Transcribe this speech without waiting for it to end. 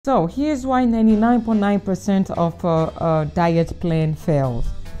So here's why 99.9% of a diet plan fails.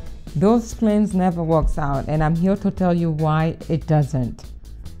 Those plans never works out, and I'm here to tell you why it doesn't.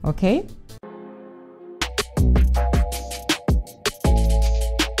 Okay?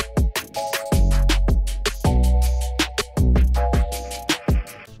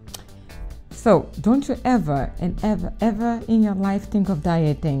 So don't you ever in your life think of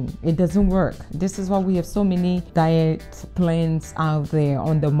dieting. It doesn't work. This is why we have so many diet plans out there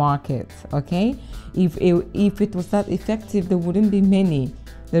on the market. Okay, if it was that effective, there wouldn't be many.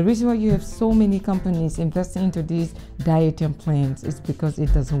 The reason why you have so many companies investing into these dieting plans is because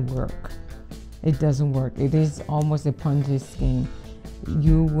it doesn't work. It doesn't work. It is almost a Ponzi scheme.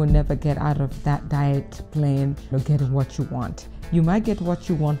 You will never get out of that diet plan getting what you want. You might get what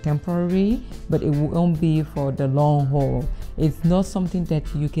you want temporary, but it won't be for the long haul. It's not something that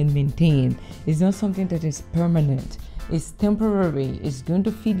you can maintain. It's not something that is permanent. It's temporary. It's going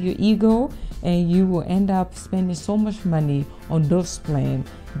to feed your ego, and you will end up spending so much money on those plans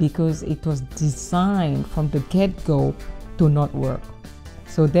because it was designed from the get-go to not work.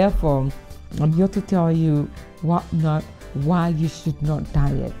 So therefore, I'm here to tell you why you should not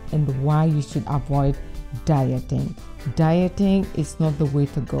diet and why you should avoid dieting. Dieting is not the way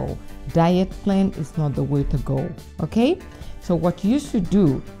to go. Diet plan is not the way to go. Okay? So what you should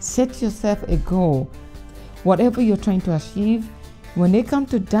do, set yourself a goal. Whatever you're trying to achieve, when it comes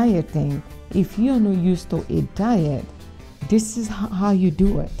to dieting, if you're not used to a diet, this is how you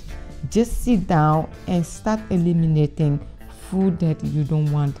do it. Just sit down and start eliminating food that you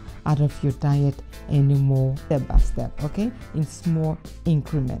don't want out of your diet anymore, step by step, okay? In small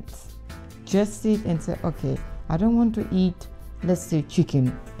increments. Just sit and say, okay, I don't want to eat, let's say,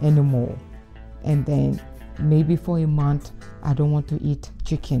 chicken anymore. And then maybe for a month, I don't want to eat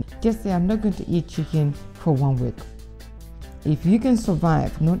chicken. Just say, I'm not going to eat chicken for 1 week. If you can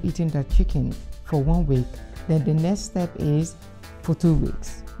survive not eating that chicken for 1 week, then the next step is for 2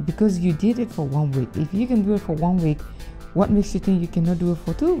 weeks. Because you did it for 1 week. If you can do it for 1 week, what makes you think you cannot do it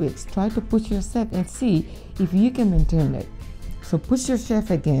for 2 weeks? Try to push yourself and see if you can maintain it. So push yourself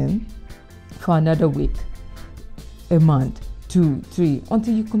again for another week, a month, 2, 3,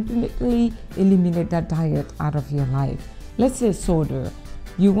 until you completely eliminate that diet out of your life. Let's say soda.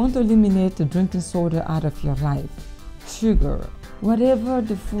 You want to eliminate the drinking soda out of your life. Sugar, whatever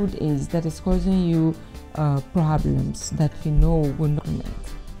the food is that is causing you problems that you know will not implement.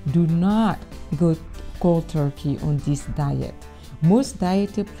 Do not go cold turkey on this diet. Most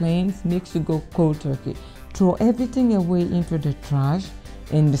diet plans makes you go cold turkey. Throw everything away into the trash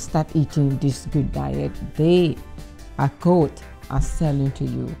and start eating this good diet they are selling to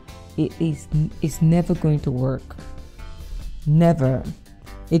you. It's never going to work. Never.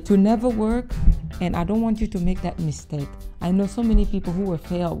 It will never work, and I don't want you to make that mistake. I know so many people who have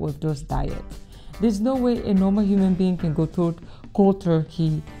failed with those diets. There's no way a normal human being can go cold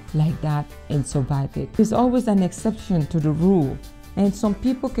turkey like that and survive it. There's always an exception to the rule. And some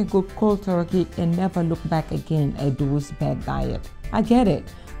people can go cold turkey and never look back again at those bad diets. I get it,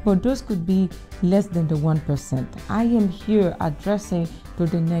 but those could be less than the 1%. I am here addressing to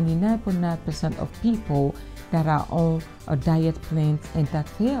the 99.9% of people that are on a diet plan and that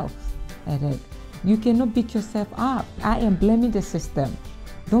fails at it. You cannot beat yourself up. I am blaming the system.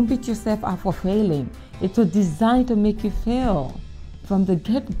 Don't beat yourself up for failing. It was designed to make you fail. From the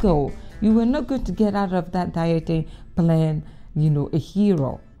get-go, you were not going to get out of that dieting plan, a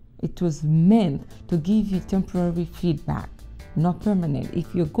hero. It was meant to give you temporary feedback, not permanent.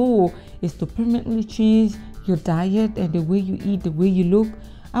 If your goal is to permanently change your diet and the way you eat, the way you look,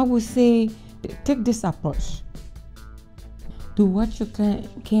 I would say take this approach. Do what you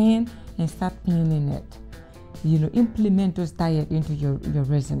can and start planning it. Implement those diets into your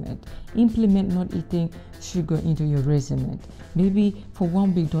regimen. Implement not eating sugar into your regimen. Maybe for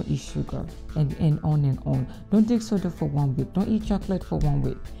 1 week, don't eat sugar and on and on. Don't take soda for 1 week. Don't eat chocolate for 1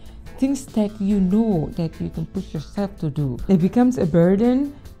 week. Things that you know that you can push yourself to do. It becomes a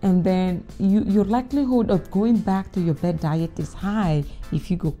burden, and then your likelihood of going back to your bad diet is high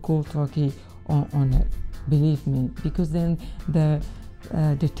if you go cold turkey on it. Believe me, because then the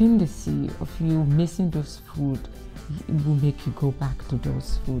tendency of you missing those food will make you go back to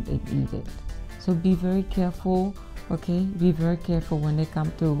those food and eat it. So be very careful, okay? Be very careful when it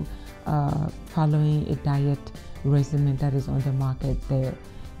comes to following a diet regimen that is on the market there.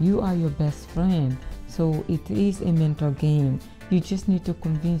 You are your best friend, so it is a mental game. You just need to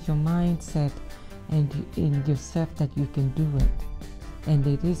convince your mindset and in yourself that you can do it. And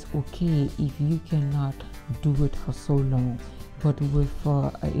it is okay if you cannot do it for so long. But with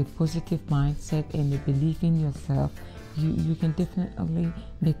a positive mindset and a belief in yourself, you can definitely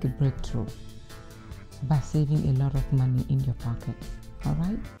make a breakthrough by saving a lot of money in your pocket. All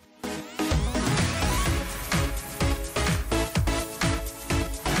right.